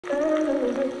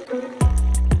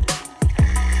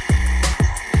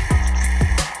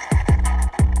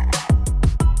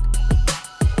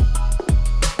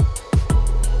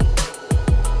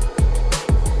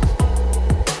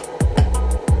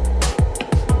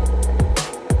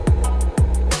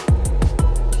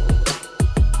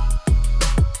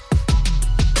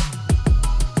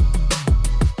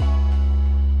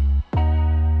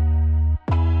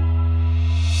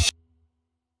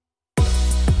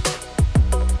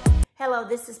Hello,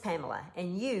 this is Pamela,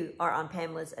 and you are on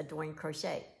Pamela's Adoring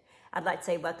Crochet. I'd like to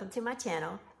say welcome to my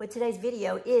channel. Well, today's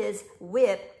video is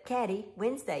WIP Caddy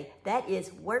Wednesday. That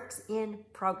is works in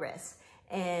progress.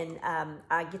 And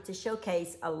I get to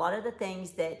showcase a lot of the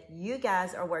things that you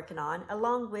guys are working on,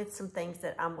 along with some things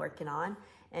that I'm working on,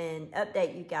 and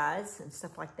update you guys and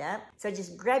stuff like that. So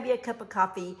just grab you a cup of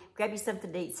coffee, grab you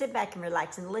something to eat, sit back and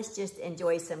relax, and let's just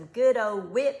enjoy some good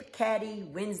old WIP Caddy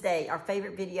Wednesday, our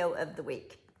favorite video of the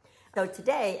week. So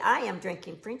today I am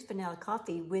drinking French vanilla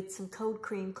coffee with some cold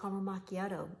cream caramel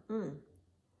macchiato.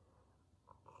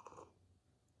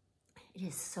 It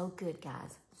is so good,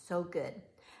 guys, so good.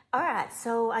 All right,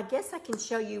 so I guess I can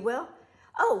show you,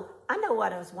 I know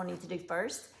what I was wanting to do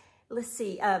first. Let's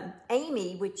see,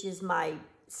 Amy, which is my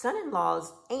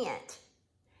son-in-law's aunt.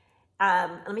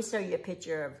 Let me show you a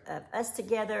picture of us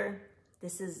together.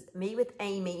 This is me with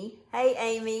Amy. Hey,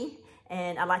 Amy.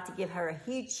 And I'd like to give her a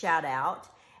huge shout out.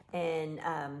 And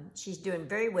she's doing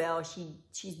very well.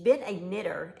 She's been a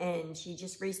knitter, and she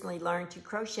just recently learned to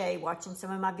crochet watching some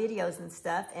of my videos and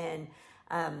stuff. And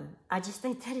I just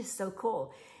think that is so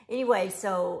cool. Anyway,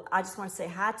 so I just want to say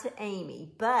hi to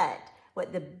Amy. But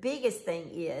what the biggest thing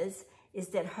is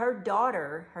that her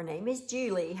daughter, her name is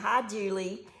Julie. Hi,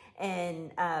 Julie.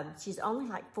 And she's only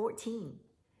like 14.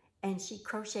 And she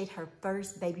crocheted her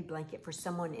first baby blanket for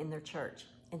someone in their church.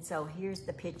 And so here's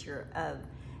the picture of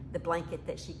the blanket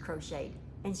that she crocheted,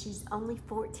 and she's only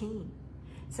 14.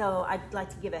 So I'd like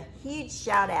to give a huge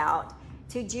shout out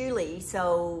to Julie.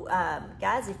 So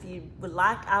guys, if you would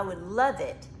like, I would love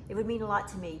it. It would mean a lot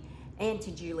to me and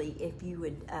to Julie if you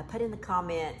would put in the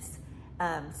comments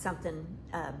something,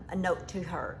 a note to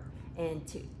her, and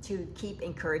to keep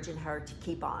encouraging her to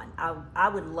keep on. I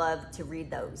would love to read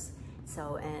those.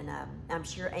 So, and I'm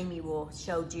sure Amy will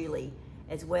show Julie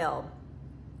as well.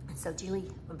 So Julie,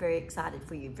 I'm very excited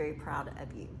for you, very proud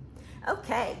of you.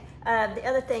 Okay, the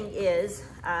other thing is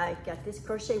I got this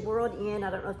Crochet World in. I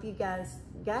don't know if you guys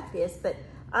got this, but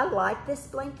I like this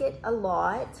blanket a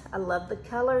lot. I love the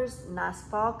colors, nice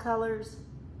fall colors,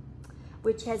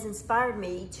 which has inspired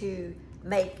me to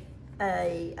make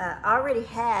I already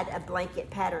had a blanket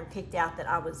pattern picked out that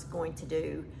I was going to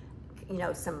do, you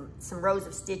know, some rows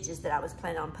of stitches that I was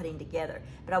planning on putting together,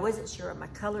 but I wasn't sure of my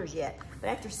colors yet. But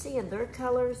after seeing their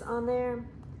colors on there,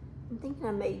 I'm thinking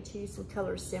I may choose some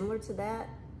colors similar to that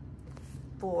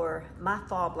for my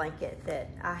fall blanket that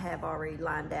I have already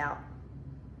lined out.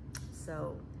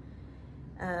 So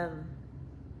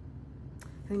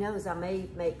who knows, I may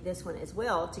make this one as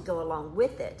well to go along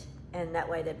with it, and that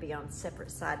way they'd be on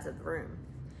separate sides of the room.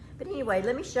 But anyway,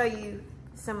 let me show you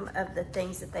some of the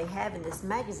things that they have in this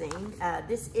magazine.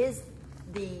 This is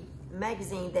the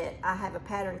magazine that I have a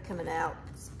pattern coming out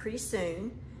pretty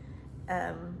soon.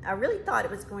 I really thought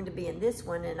it was going to be in this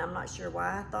one, and I'm not sure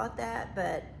why I thought that,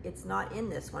 but it's not in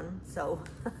this one, so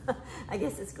I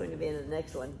guess it's going to be in the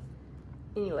next one.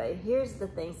 Anyway, here's the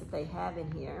things that they have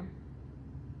in here.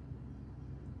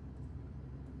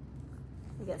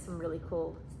 They got some really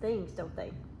cool things, don't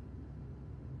they?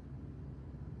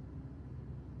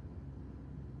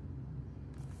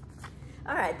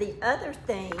 All right, the other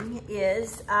thing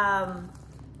is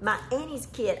my Annie's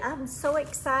kit. I'm so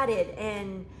excited,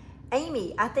 and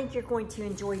Amy, I think you're going to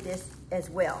enjoy this as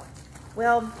well.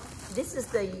 Well, this is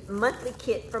the monthly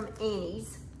kit from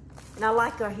Annie's, and I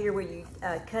like here where you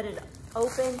cut it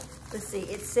open. Let's see,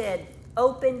 it said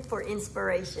open for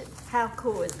inspiration. How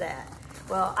cool is that?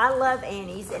 Well, I love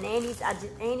Annie's, and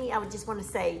Annie, I would just want to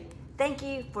say thank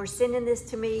you for sending this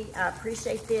to me. I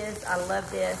appreciate this. I love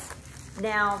this.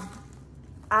 Now,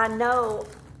 I know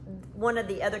one of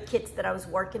the other kits that I was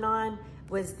working on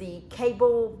was the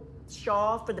cable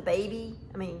shawl for the baby.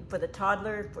 I mean, for the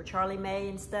toddler, for Charlie May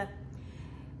and stuff.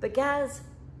 But guys,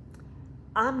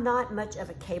 I'm not much of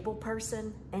a cable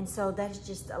person, and so that's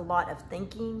just a lot of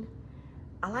thinking.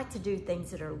 I like to do things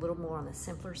that are a little more on the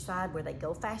simpler side where they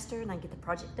go faster and I get the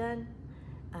project done.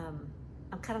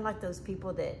 I'm kind of like those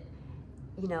people that,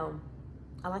 you know,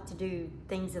 I like to do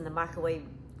things in the microwave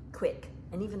quick,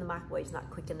 and even the microwave's not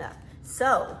quick enough.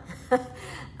 So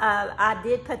I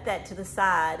did put that to the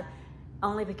side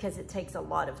only because it takes a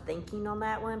lot of thinking on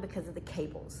that one because of the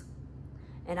cables.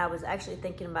 and I was actually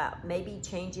thinking about maybe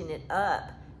changing it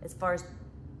up as far as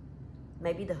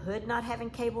maybe the hood not having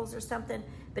cables or something.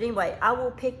 But anyway, I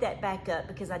will pick that back up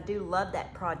because I do love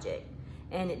that project.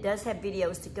 And it does have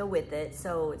videos to go with it,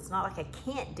 so it's not like I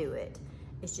can't do it.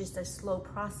 It's just a slow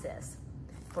process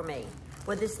for me.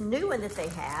 Well, this new one that they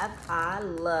have, I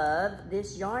love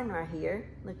this yarn right here.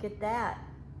 Look at that.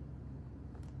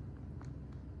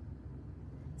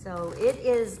 So it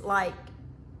is like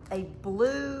a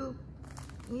blue,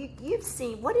 you've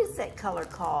seen, what is that color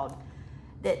called?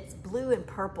 That's blue and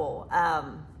purple.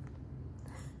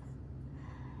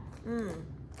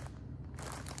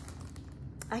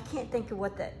 I can't think of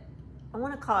what that, I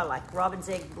want to call it like robin's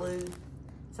egg blue,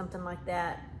 something like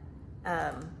that.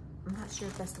 I'm not sure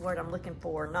if that's the word I'm looking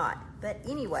for or not. But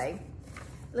anyway,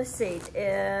 let's see.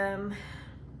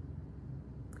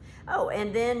 Oh,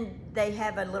 and then they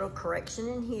have a little correction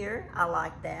in here. I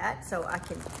like that. So I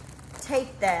can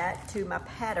tape that to my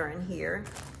pattern here.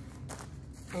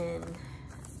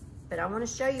 But I want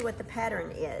to show you what the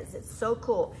pattern is. It's so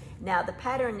cool. Now the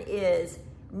pattern is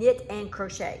knit and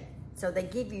crochet. So they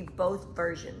give you both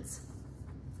versions.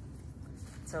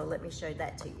 So let me show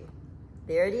that to you.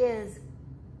 There it is.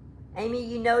 Amy,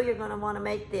 you know you're going to want to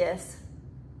make this.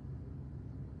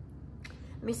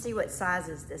 Let me see what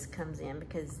sizes this comes in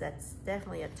because that's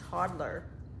definitely a toddler.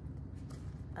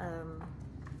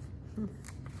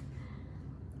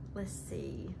 Let's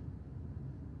see.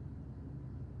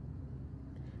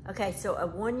 Okay, so a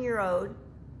 1-year-old,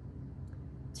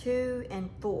 2 and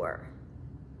 4.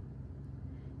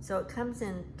 So it comes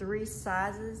in 3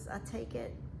 sizes, I take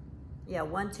it. Yeah,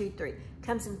 1, 2, 3.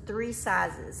 Comes in 3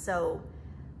 sizes. So,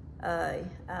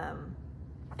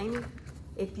 Amy,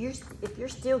 if you're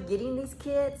still getting these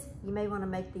kits, you may want to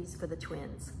make these for the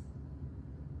twins.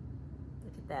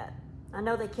 Look at that. I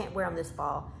know they can't wear them this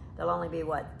fall. They'll only be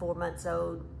what, 4 months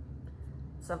old,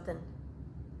 something.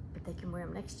 But they can wear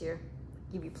them next year.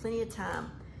 Give you plenty of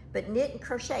time. But knit and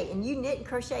crochet, and you knit and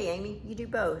crochet, Amy. You do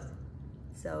both.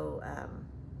 So,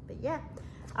 but yeah,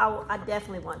 I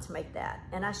definitely want to make that.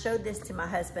 And I showed this to my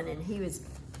husband, and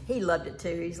he loved it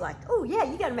too. He's like, oh yeah,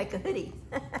 you got to make a hoodie.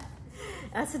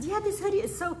 I said, yeah, this hoodie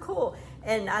is so cool.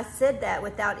 And I said that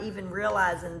without even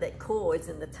realizing that cool is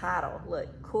in the title.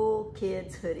 Look, Cool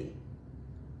Kids Hoodie.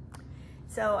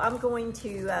 So I'm going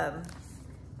to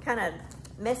kind of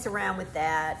mess around with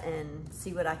that and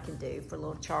see what I can do for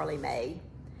little Charlie May.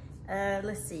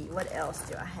 Let's see, what else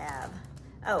do I have?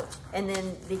 Oh, and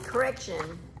then the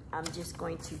correction, I'm just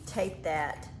going to tape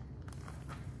that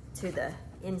to the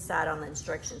inside on the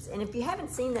instructions. And if you haven't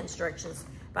seen the instructions,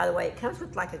 by the way, it comes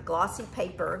with like a glossy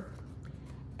paper.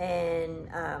 And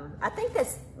I think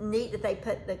that's neat that they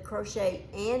put the crochet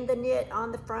and the knit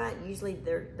on the front. Usually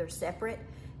they're separate.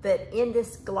 But in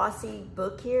this glossy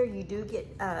book here, you do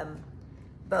get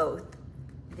both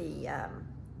the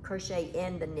crochet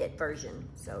and the knit version.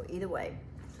 So either way.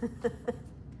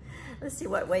 Let's see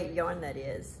what weight yarn that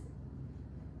is.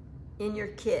 In your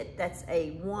kit, that's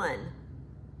a 1.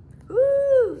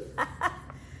 Woo!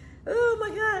 Oh my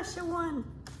gosh, a 1.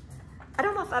 I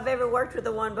don't know if I've ever worked with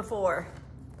a 1 before,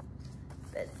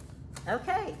 but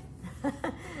okay.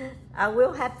 I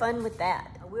will have fun with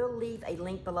that. I will leave a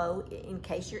link below in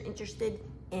case you're interested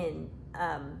in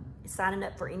signing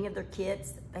up for any of their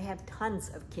kits. They have tons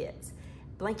of kits.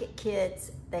 Blanket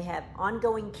kits, they have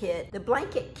ongoing kit. The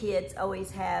blanket kits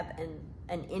always have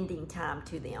an ending time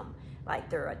to them. Like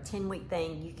they're a 10-week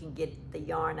thing, you can get the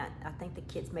yarn. I think the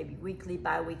kits may be weekly,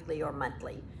 bi-weekly, or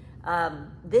monthly.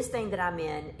 This thing that I'm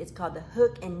in is called the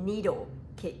Hook and Needle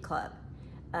Kit Club.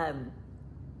 And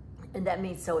that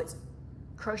means so it's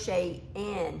crochet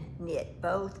and knit,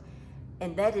 both.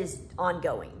 And that is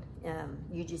ongoing.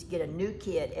 You just get a new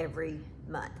kit every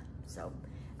month. So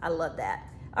I love that.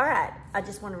 All right, I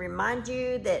just want to remind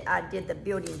you that I did the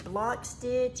building block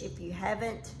stitch. If you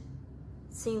haven't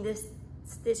seen this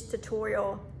stitch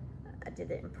tutorial, I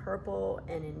did it in purple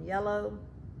and in yellow.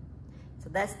 So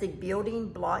that's the building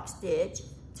block stitch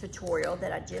tutorial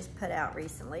that I just put out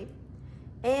recently.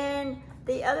 And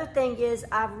the other thing is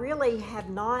I really have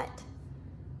not,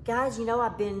 guys, you know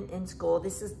I've been in school.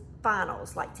 This is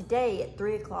finals. Like today at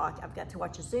 3 o'clock, I've got to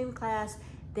watch a Zoom class.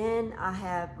 Then I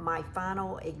have my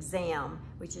final exam,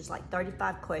 which is like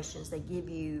 35 questions. They give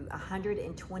you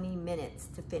 120 minutes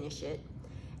to finish it.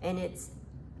 And it's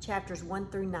chapters 1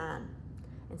 through 9.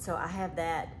 And so I have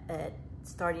that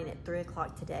starting at 3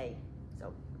 o'clock today.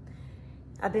 So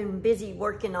I've been busy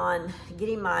working on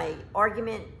getting my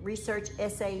argument research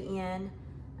essay in.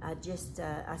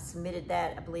 I submitted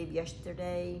that, I believe,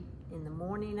 yesterday in the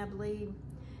morning, I believe.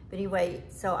 But anyway,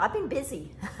 so I've been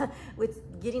busy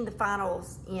with getting the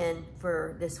finals in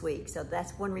for this week. So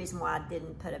that's one reason why I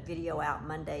didn't put a video out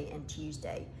Monday and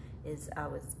Tuesday, is I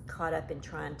was caught up in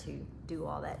trying to do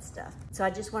all that stuff. So I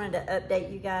just wanted to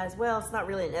update you guys. Well, it's not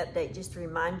really an update, just to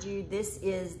remind you, this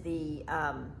is the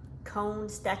cone,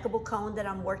 stackable cone that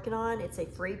I'm working on. It's a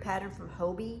free pattern from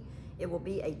Hobie. It will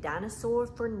be a dinosaur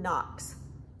for Knox.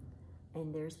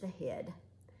 And there's the head.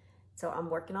 So I'm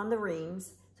working on the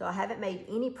rings. So I haven't made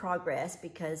any progress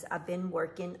because I've been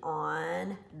working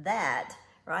on that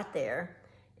right there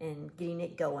and getting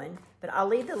it going. But I'll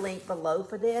leave the link below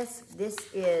for this. This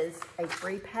is a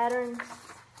free pattern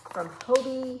from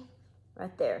Hobie,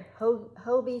 right there,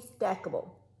 Hobie Stackable.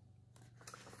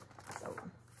 So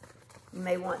you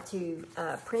may want to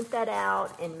print that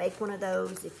out and make one of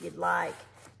those if you'd like.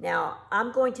 Now,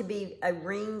 I'm going to be a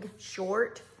ring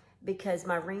short because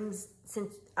my rings,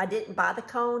 since I didn't buy the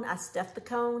cone, I stuffed the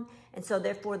cone. And so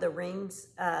therefore the rings,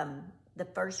 the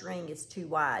first ring is too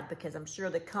wide because I'm sure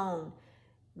the cone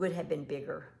would have been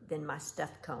bigger than my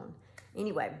stuffed cone.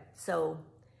 Anyway, so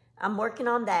I'm working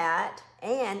on that,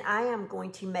 and I am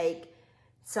going to make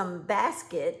some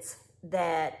baskets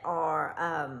that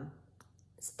are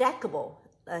stackable,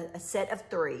 a set of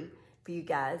 3 for you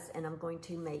guys, and I'm going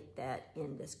to make that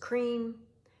in this cream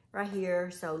right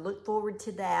here. So look forward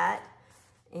to that,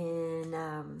 and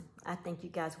I think you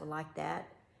guys will like that.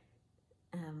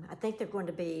 I think they're going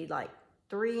to be like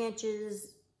 3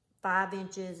 inches, 5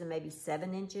 inches, and maybe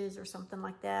 7 inches or something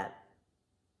like that.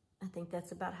 I think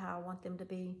that's about how I want them to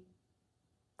be.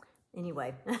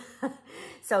 Anyway,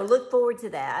 so look forward to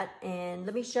that. And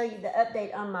let me show you the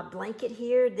update on my blanket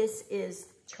here. This is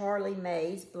Charlie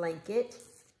May's blanket.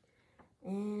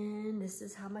 And this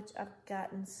is how much I've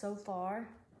gotten so far.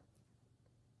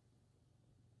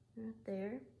 Right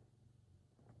there.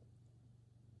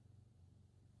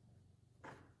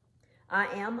 I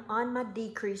am on my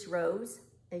decrease rows,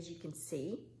 as you can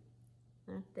see,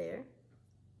 right there.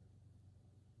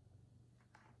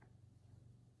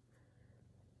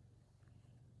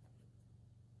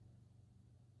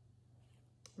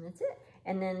 And that's it.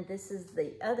 And then this is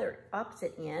the other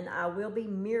opposite end. I will be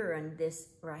mirroring this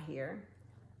right here.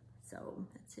 So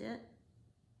that's it.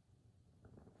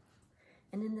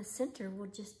 And in the center will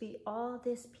just be all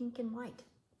this pink and white.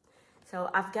 So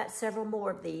I've got several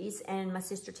more of these, and my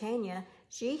sister Tanya,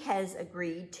 she has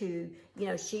agreed to, you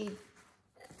know, she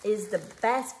is the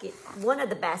basket, one of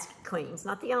the basket queens,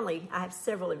 not the only, I have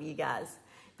several of you guys,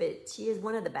 but she is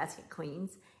one of the basket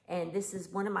queens. And this is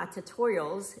one of my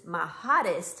tutorials, my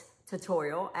hottest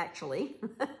tutorial, actually.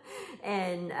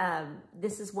 And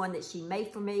this is one that she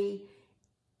made for me.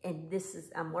 And this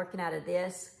is, I'm working out of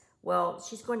this. Well,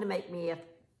 she's going to make me,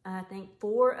 I think,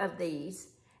 4 of these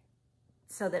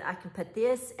so that I can put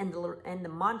this and the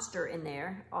monster in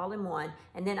there all in one.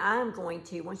 And then I'm going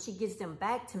to, once she gives them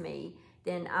back to me,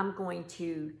 then I'm going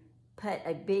to put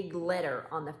a big letter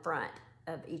on the front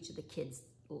of each of the kids',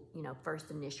 you know, first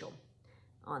initial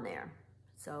on there.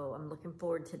 So I'm looking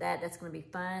forward to that. That's going to be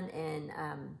fun. And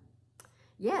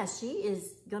yeah, she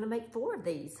is going to make 4 of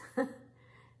these.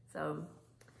 So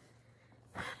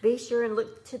be sure and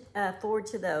look forward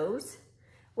to those.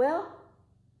 Well,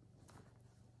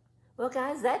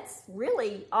 guys, that's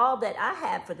really all that I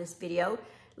have for this video.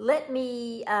 Let's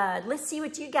see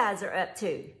what you guys are up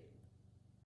to.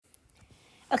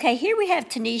 Okay, here we have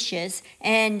Tanisha's,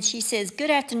 and she says,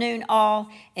 good afternoon all,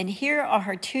 and here are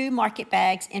her 2 market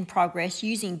bags in progress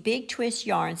using Big Twist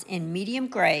yarns in medium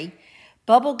gray,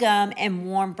 bubble gum, and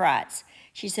warm brights.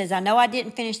 She says, I know I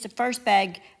didn't finish the first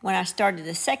bag when I started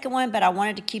the second one, but I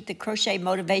wanted to keep the crochet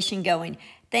motivation going.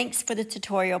 Thanks for the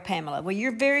tutorial, Pamela. Well,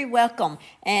 you're very welcome.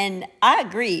 And I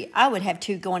agree. I would have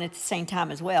 2 going at the same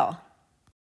time as well.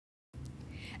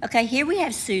 Okay, here we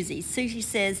have Susie. Susie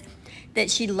says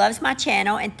that she loves my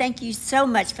channel, and thank you so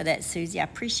much for that, Susie. I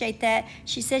appreciate that.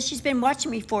 She says she's been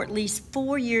watching me for at least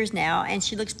 4 years now, and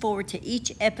she looks forward to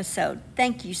each episode.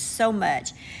 Thank you so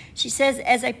much. She says,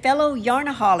 as a fellow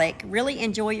yarnaholic, really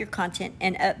enjoy your content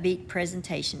and upbeat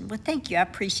presentation. Well, thank you. I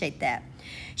appreciate that.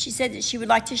 She said that she would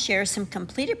like to share some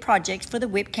completed projects for the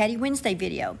WIP Caddy Wednesday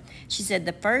video. She said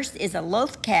the first is a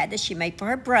loaf cat that she made for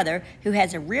her brother, who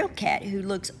has a real cat who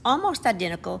looks almost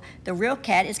identical. The real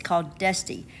cat is called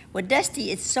Dusty. Well,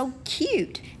 Dusty is so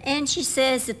cute. And she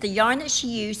says that the yarn that she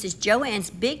used is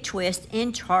Joann's Big Twist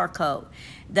in charcoal.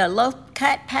 The loaf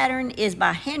cut pattern is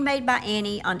by Handmade by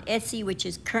Annie on Etsy, which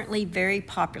is currently very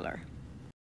popular.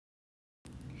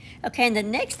 Okay, and the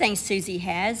next thing Susie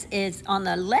has is on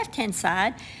the left-hand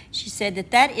side. She said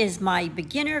that is my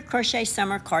beginner crochet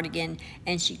summer cardigan,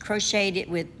 and she crocheted it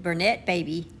with Burnett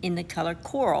Baby in the color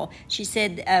coral. She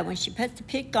said when she puts the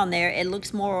pic on there, it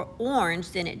looks more orange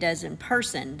than it does in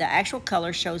person. The actual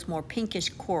color shows more pinkish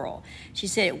coral. She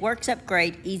said it works up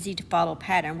great, easy to follow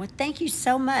pattern. Well, thank you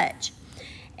so much.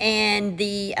 And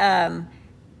the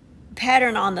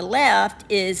pattern on the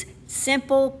left is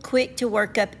simple, quick to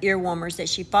work up ear warmers that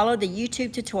she followed the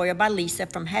YouTube tutorial by Lisa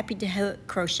from Happy to Hook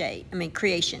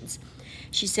Creations.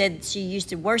 She said she used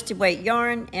the worsted weight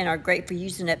yarn and are great for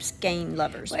using up skein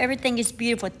lovers. Well, everything is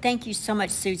beautiful. Thank you so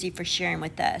much, Susie, for sharing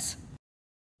with us.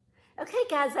 Okay,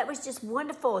 guys, that was just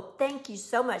wonderful. Thank you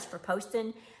so much for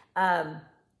posting.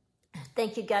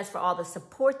 Thank you guys for all the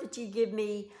support that you give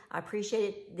me. I appreciate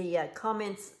it. The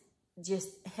comments just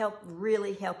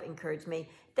really help encourage me.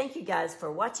 Thank you guys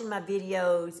for watching my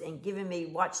videos and giving me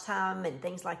watch time and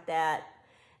things like that.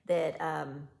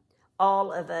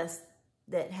 All of us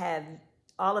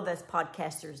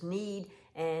podcasters need.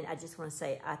 And I just want to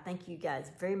say I thank you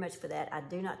guys very much for that. I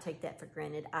do not take that for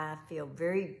granted. I feel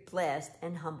very blessed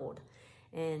and humbled.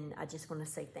 And I just want to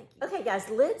say thank you. Okay, guys,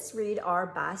 let's read our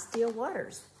By Still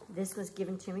Waters. This was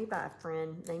given to me by a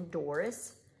friend named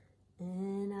Doris.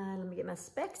 And let me get my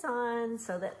specs on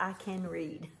so that I can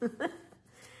read.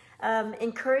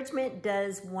 Encouragement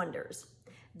does wonders.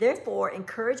 Therefore,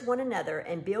 encourage one another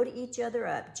and build each other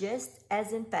up, just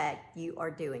as in fact you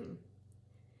are doing.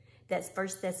 That's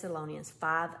 1 Thessalonians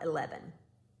 5:11.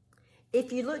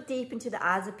 If you look deep into the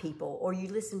eyes of people, or you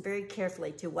listen very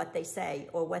carefully to what they say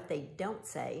or what they don't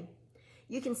say,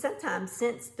 you can sometimes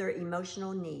sense their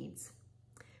emotional needs.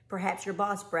 Perhaps your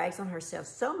boss brags on herself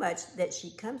so much that she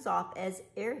comes off as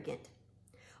arrogant.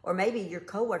 Or maybe your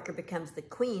coworker becomes the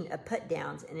queen of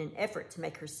put-downs in an effort to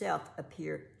make herself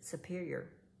appear superior.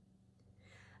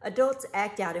 Adults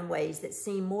act out in ways that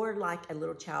seem more like a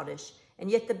little childish,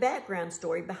 and yet the background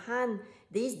story behind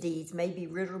these deeds may be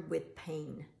riddled with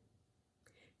pain.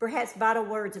 Perhaps vital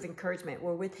words of encouragement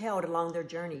were withheld along their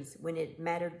journeys when it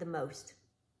mattered the most.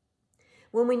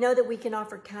 When we know that we can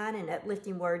offer kind and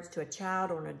uplifting words to a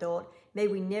child or an adult, may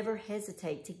we never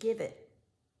hesitate to give it.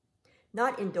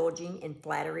 Not indulging in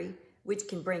flattery, which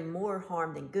can bring more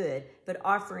harm than good, but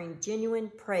offering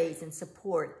genuine praise and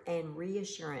support and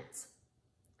reassurance.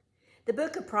 The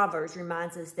book of Proverbs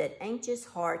reminds us that anxious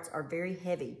hearts are very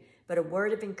heavy, but a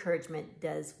word of encouragement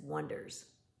does wonders.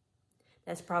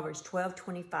 That's Proverbs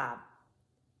 12:25.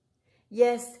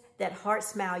 Yes, that heart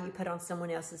smile you put on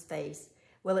someone else's face,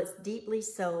 well, it's deeply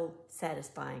soul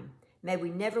satisfying. May we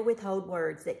never withhold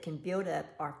words that can build up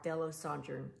our fellow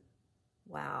sojourn.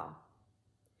 Wow.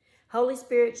 Holy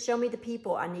Spirit, show me the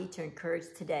people I need to encourage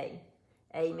today.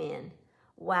 Amen.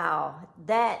 Wow,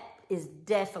 that is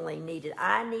definitely needed.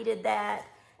 I needed that.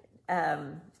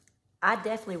 I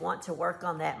definitely want to work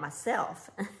on that myself.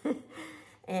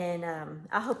 And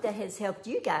I hope that has helped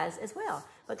you guys as well.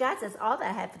 Well, guys, that's all that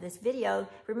I have for this video.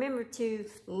 Remember to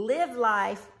live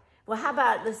life. Well, how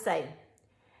about, let's say,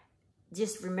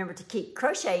 just remember to keep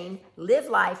crocheting, live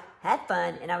life, have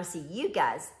fun, and I will see you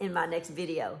guys in my next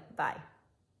video. Bye.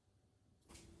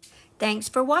 Thanks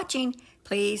for watching.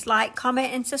 Please like,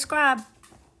 comment, and subscribe.